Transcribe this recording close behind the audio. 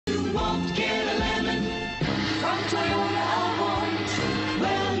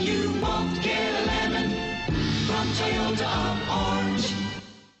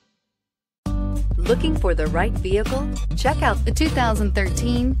Looking for the right vehicle? Check out the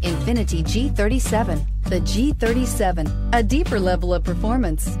 2013 INFINITI G37. The G37, a deeper level of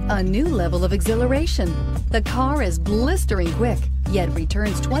performance, a new level of exhilaration. The car is blistering quick, yet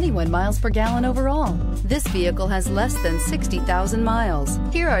returns 21 miles per gallon overall. This vehicle has less than 60,000 miles.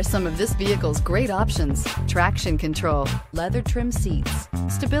 Here are some of this vehicle's great options: traction control, leather trim seats,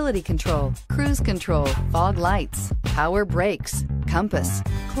 stability control, cruise control, fog lights, power brakes, compass,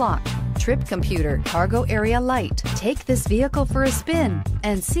 clock, trip computer, cargo area light. Take this vehicle for a spin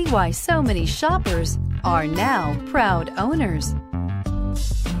and see why so many shoppers are now proud owners.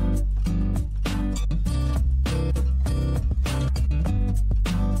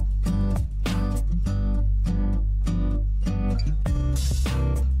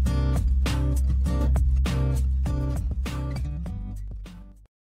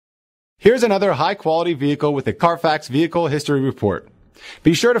 Here's another high-quality vehicle with a Carfax Vehicle History Report.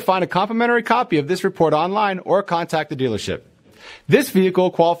 Be sure to find a complimentary copy of this report online or contact the dealership. This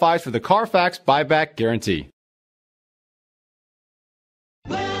vehicle qualifies for the Carfax Buyback Guarantee.